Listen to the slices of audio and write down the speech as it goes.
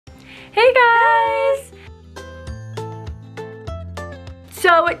Hey guys!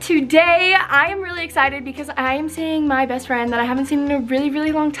 So today I am really excited because I am seeing my best friend that I haven't seen in a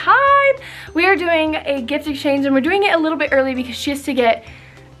really long time. We are doing a gift exchange and we're doing it a little bit early because she has to get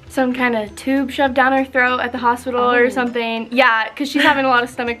some kind of tube shoved down her throat at the hospital or something. Yeah, because she's having a lot of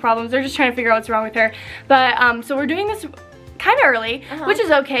stomach problems. They're just trying to figure out what's wrong with her. But so we're doing this kind of early, which is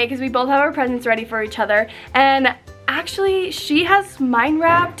okay because we both have our presents ready for each other. And actually, she has mine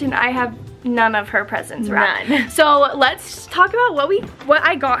wrapped and I have none of her presents wrapped. None. So let's talk about what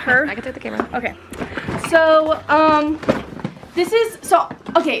I got her. I can take the camera. Okay. So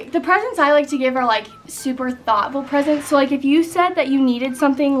okay, the presents I like to give are like super thoughtful presents. So like if you said that you needed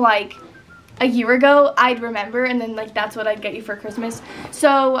something like a year ago, I'd remember, and then like that's what I'd get you for Christmas.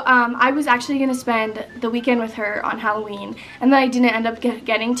 So I was actually gonna spend the weekend with her on Halloween, and then I didn't end up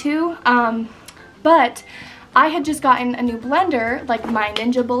getting to. But I had just gotten a new blender, like my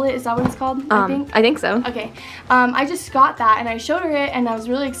Ninja Bullet, is that what it's called? I think so. Okay. I just got that and I showed her it and I was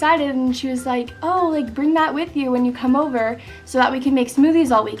really excited, and she was like, oh, like bring that with you when you come over so that we can make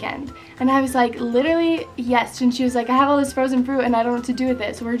smoothies all weekend. And I was like, literally, yes. And she was like, I have all this frozen fruit and I don't know what to do with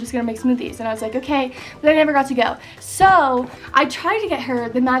it, so we're just gonna make smoothies. And I was like, okay, but I never got to go. So I tried to get her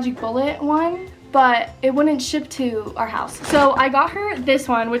the Magic Bullet one, but it wouldn't ship to our house. So I got her this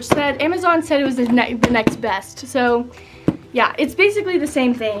one, which said, Amazon said it was the next best. So yeah, it's basically the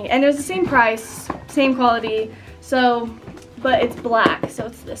same thing. And it was the same price, same quality. So, but it's black, so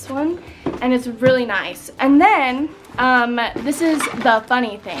it's this one. And it's really nice. And then, this is the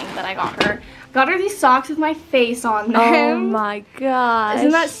funny thing that I got her. Got her these socks with my face on them. Oh my gosh.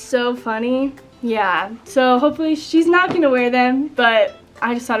 Isn't that so funny? Yeah, so hopefully she's not gonna wear them, but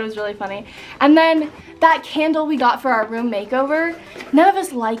I just thought it was really funny. And then that candle we got for our room makeover, none of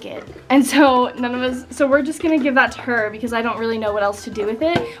us like it. And so so we're just gonna give that to her because I don't really know what else to do with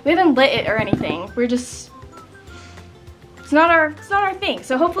it. We haven't lit it or anything. We're just, it's not our thing.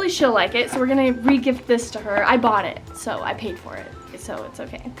 So hopefully she'll like it. So we're gonna re-gift this to her. I bought it, so I paid for it, so it's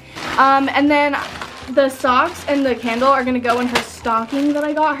okay. And then the socks and the candle are gonna go in her stocking that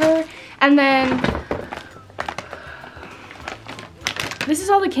I got her. And then this is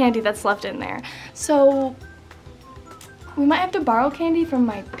all the candy that's left in there. So we might have to borrow candy from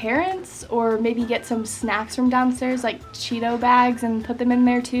my parents or maybe get some snacks from downstairs, like Cheeto bags, and put them in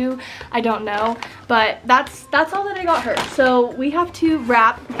there too. I don't know, but that's all that I got her. So we have to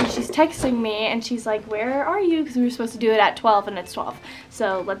wrap because she's texting me and she's like, where are you? Because we were supposed to do it at 12 and it's 12.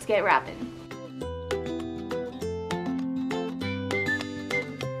 So let's get wrapping.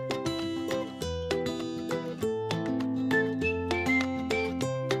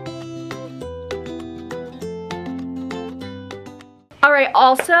 Alright,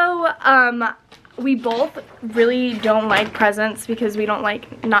 also, we both really don't like presents because we don't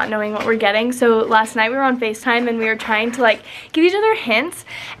like not knowing what we're getting. So last night we were on FaceTime and we were trying to like give each other hints,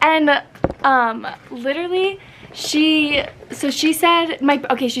 and literally she said she showed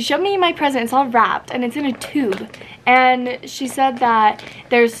me my present. It's all wrapped and it's in a tube, and she said that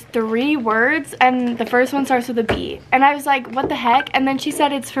there's 3 words and the first one starts with a B, and I was like, what the heck? And then she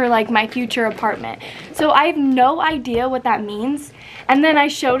said it's for like my future apartment. So I have no idea what that means. And then I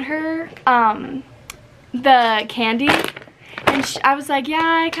showed her the candy, and I was like,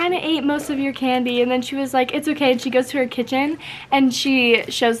 yeah, I kind of ate most of your candy. And then she was like, it's okay. And she goes to her kitchen and she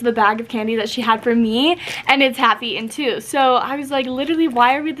shows the bag of candy that she had for me, and it's half eaten too. So I was like, literally,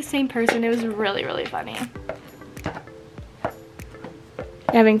 why are we the same person? It was really funny.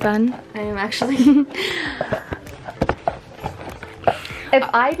 You having fun? I am actually. If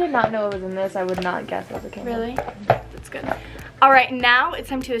I did not know it was in this, I would not guess it was a candle. Really? That's good. All right, now it's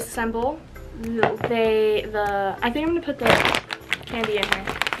time to assemble I think I'm gonna put the candy in here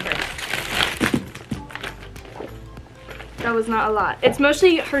first. That was not a lot. It's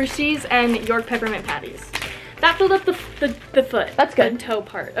mostly Hershey's and York peppermint patties. That filled up the foot. That's good. The toe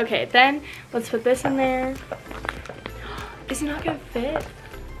part. Okay, then let's put this in there. Is it not gonna fit?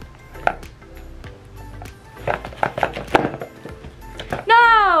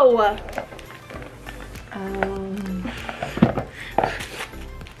 No!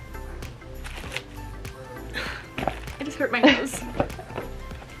 I just hurt my nose.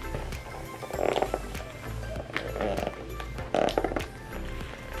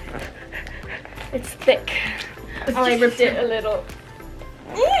 It's thick. Oh, I ripped it a little.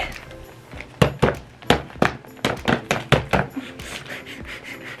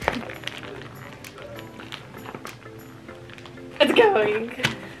 It's going.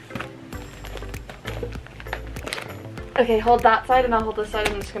 Okay, hold that side and I'll hold this side.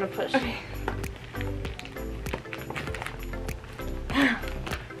 I'm just gonna push. Okay.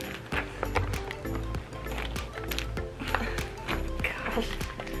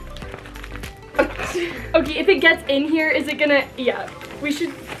 Okay, if it gets in here, is it gonna, yeah. We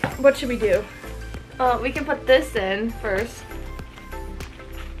should, what should we do? We can put this in first.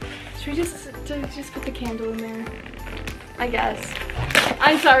 Should we just put the candle in there? I guess.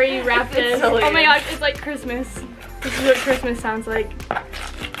 I'm sorry you wrapped It's it. silly. Oh my gosh, it's like Christmas. This is what Christmas sounds like.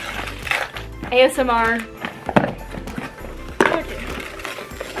 ASMR. Okay.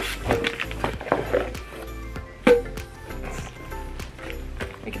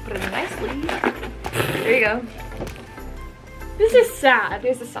 We can put it in nicely. There you go. This is sad.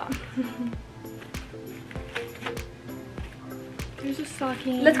 Here's the song. There's a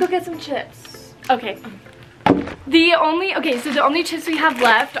stocking. Let's go get some chips. Okay. So the only chips we have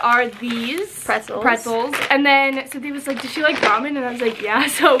left are these pretzels. And then Cynthia was like, does she like ramen? And I was like, yeah.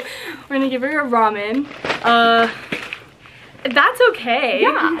 So we're gonna give her a ramen. That's okay.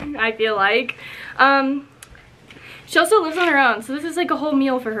 Yeah. I feel like. She also lives on her own, so this is like a whole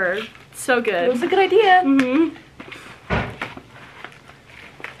meal for her. It's so good. It was a good idea. Mm-hmm.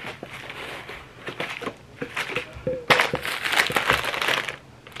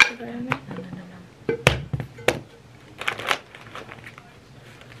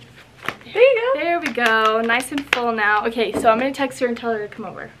 There you go. There we go, nice and full now. Okay, so I'm gonna text her and tell her to come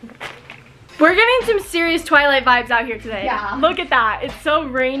over. We're getting some serious Twilight vibes out here today. Yeah. Look at that, it's so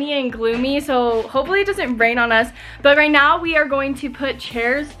rainy and gloomy, so hopefully it doesn't rain on us. But right now we are going to put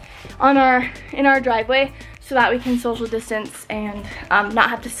chairs on in our driveway so that we can social distance and not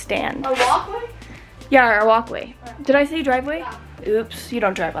have to stand. A walkway? Yeah, our walkway. Did I say driveway? Yeah. Oops, you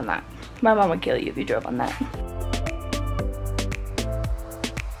don't drive on that. My mom would kill you if you drove on that.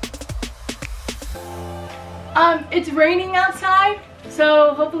 It's raining outside,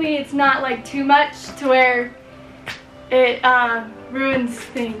 so hopefully it's not like too much to where it ruins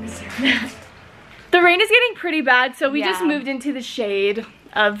things. The rain is getting pretty bad, so we just moved into the shade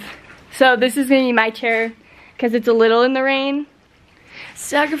of, so this is gonna be my chair because it's a little in the rain.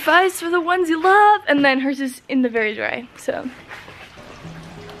 Sacrifice for the ones you love, and then hers is in the very dry, so.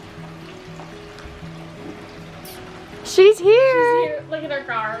 She's here. Look at her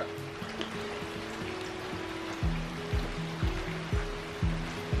car.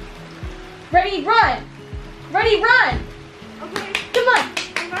 Ready, run! Ready, run! Okay. Come on!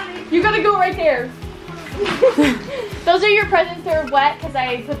 I'm ready. You gotta go right there. Those are your presents. They're wet because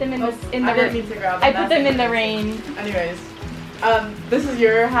I put them in the I didn't need to grab them. I put them in the rain. Anyways, this is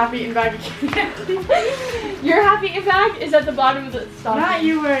your happy eating bag of candy. Your happy eating bag is at the bottom of the stocking. Not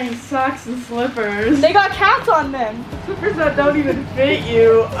you wearing socks and slippers. They got cats on them. Slippers that don't even fit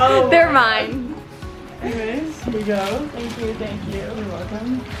you. Oh. They're mine. Anyways, here you go. Thank you, thank you. You're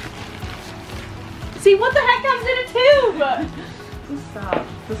welcome. See, what the heck comes in a tube? Just stop.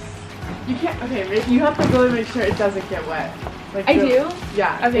 You can't. Okay, you have to really make sure it doesn't get wet. Like I do?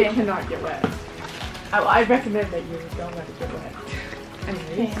 Yeah. Okay. It cannot get wet. I recommend that you don't let it get wet.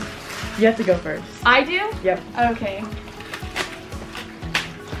 Anyways, Okay. you have to go first. I do? Yep. Okay.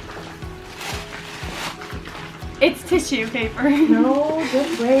 It's tissue paper. No,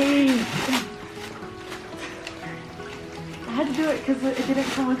 just wait. I had to do it because it didn't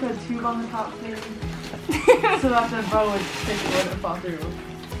come with a tube on the top thing. So that the bow would stick it wouldn't fall through.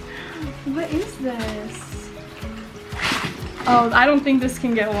 What is this? Oh, I don't think this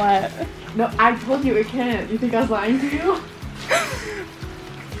can get wet. No, I told you it can't. You think I was lying to you?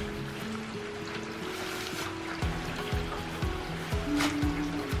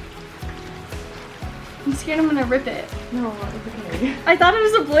 I'm scared I'm gonna rip it. No, it's okay. I thought it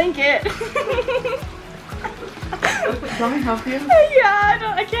was a blanket. Do you want me to help you?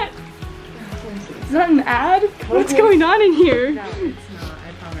 Yeah, I can't. Is that an ad? What's going on in here? No, it's not.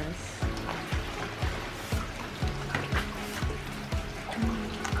 I promise.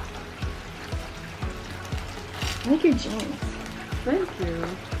 I like your jeans. Thank you.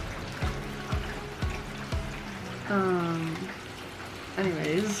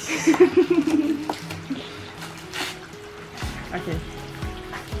 Anyways. Okay.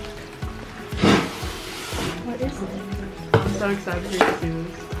 What is it? I'm so excited for you to see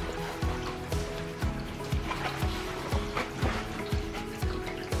this.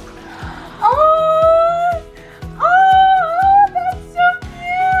 Oh! Oh! That's so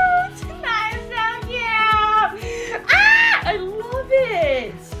cute! That is so cute! Ah! I love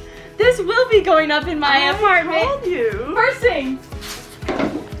it! This will be going up in my apartment. I told you. First thing.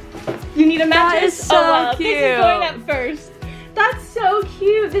 You need a mattress? is so This is cute. going up first. That's so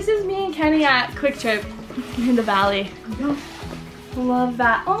cute. This is me and Kenny at Quick Trip in the valley. Love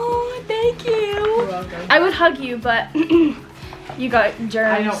that. Oh, thank you. You're welcome. I would hug you, but You got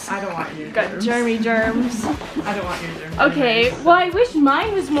germs. I don't want your You got germs. germy germs. I don't want your germs. Okay, well I wish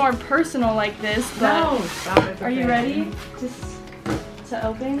mine was more personal like this, but No, stop it. are you ready? Just to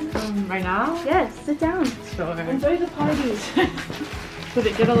open? Right now? Yes, sit down. Sure. Enjoy the party. Did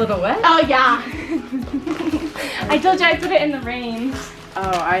it get a little wet? Oh yeah. I told you I put it in the rain.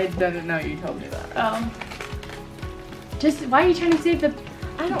 Oh, I didn't know you told me that. Oh. Just why are you trying to save the?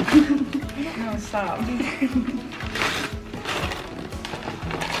 I don't know. Stop.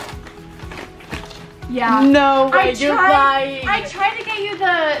 Yeah. No way, I you're tried. lying. I tried to get you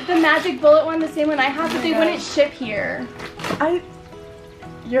the magic bullet one, the same one I have, but they God. wouldn't ship here.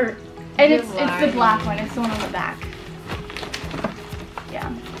 You're. And you're it's the lying. black one. It's the one on the back. Yeah.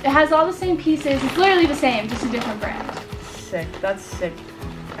 It has all the same pieces. It's literally the same, just a different brand. Sick. That's sick.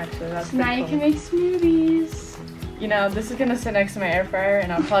 Actually, that's So now pretty you cool. can make smoothies. You know, this is gonna sit next to my air fryer,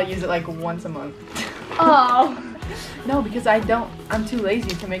 and I'll probably use it like once a month. Oh. No, because I'm too lazy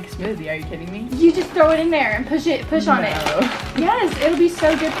to make a smoothie. Are you kidding me? You just throw it in there and push on it. No. Yes, it'll be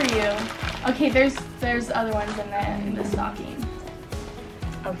so good for you. Okay, there's other ones in the stocking.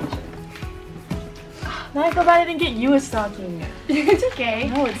 Okay, sure. Now I feel bad I didn't get you a stocking. It's okay.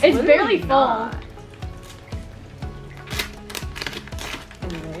 No, it's barely literally full. not.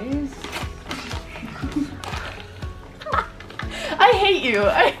 Anyways. I hate you.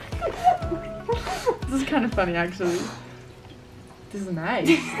 This is kind of funny, actually. This is nice.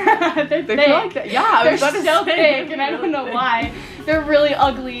 They're They thick. feel like that. Yeah, I They're was about to so say, thick, they're and I don't really know thick. why. They're really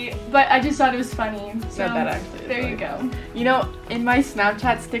ugly, but I just thought it was funny. So Not that actually. It's there you like- go. You know, in my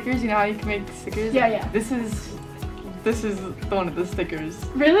Snapchat stickers, you know how you can make stickers? Yeah, yeah. This is the one of the stickers.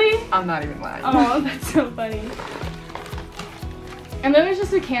 Really? I'm not even lying. Oh, that's so funny. And then there's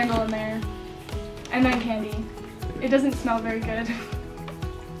just a candle in there, and then candy. It doesn't smell very good.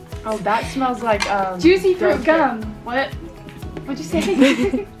 Oh, that smells like Juicy fruit doTERRA- gum. What? What'd you say?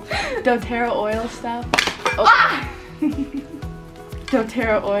 doTERRA oil stuff. Oh. Ah!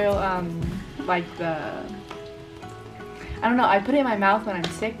 doTERRA oil, like I don't know, I put it in my mouth when I'm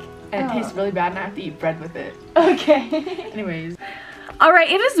sick, and it Oh. tastes really bad, and I have to eat bread with it. Okay. Anyways.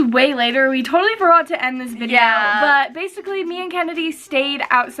 Alright, it is way later. We totally forgot to end this video. Yeah. But basically, me and Kennedy stayed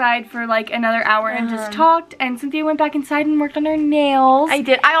outside for like another hour and just talked, and Cynthia went back inside and worked on her nails. I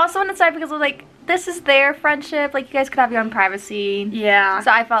did. I also went inside because I was like, this is their friendship. Like, you guys could have your own privacy. Yeah. So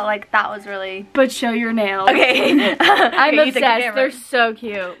I felt like that was really... But show your nails. Okay. I'm Okay, you take the obsessed. camera. They're so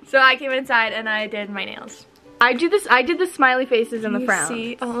cute. So I came inside and I did my nails. I did the smiley faces and the You frowns.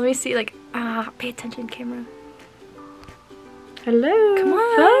 see? Oh, let me see. Like, pay attention, camera. Hello. Come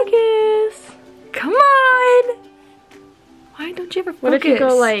on. Focus. Come on. Why don't you ever focus? What if you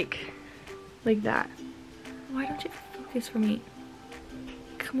go like that? Why don't you ever focus for me?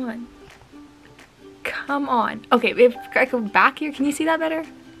 Come on. Come on. Okay, if I go back here, can you see that better?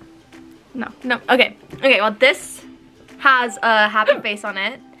 No. No. Okay. Okay, well this has a happy face on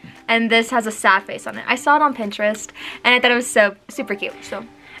it. And this has a sad face on it. I saw it on Pinterest and I thought it was so super cute. So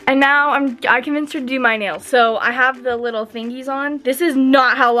And now I convinced her to do my nails. So I have the little thingies on. This is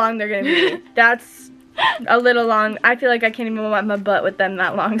not how long they're gonna be. That's a little long. I feel like I can't even wipe my butt with them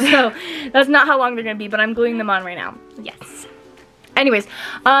that long. So that's not how long they're gonna be, but I'm gluing them on right now. yes. Anyways,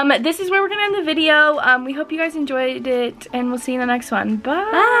 this is where we're gonna end the video. We hope you guys enjoyed it, and we'll see you in the next one. Bye.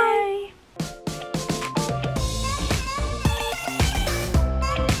 Bye.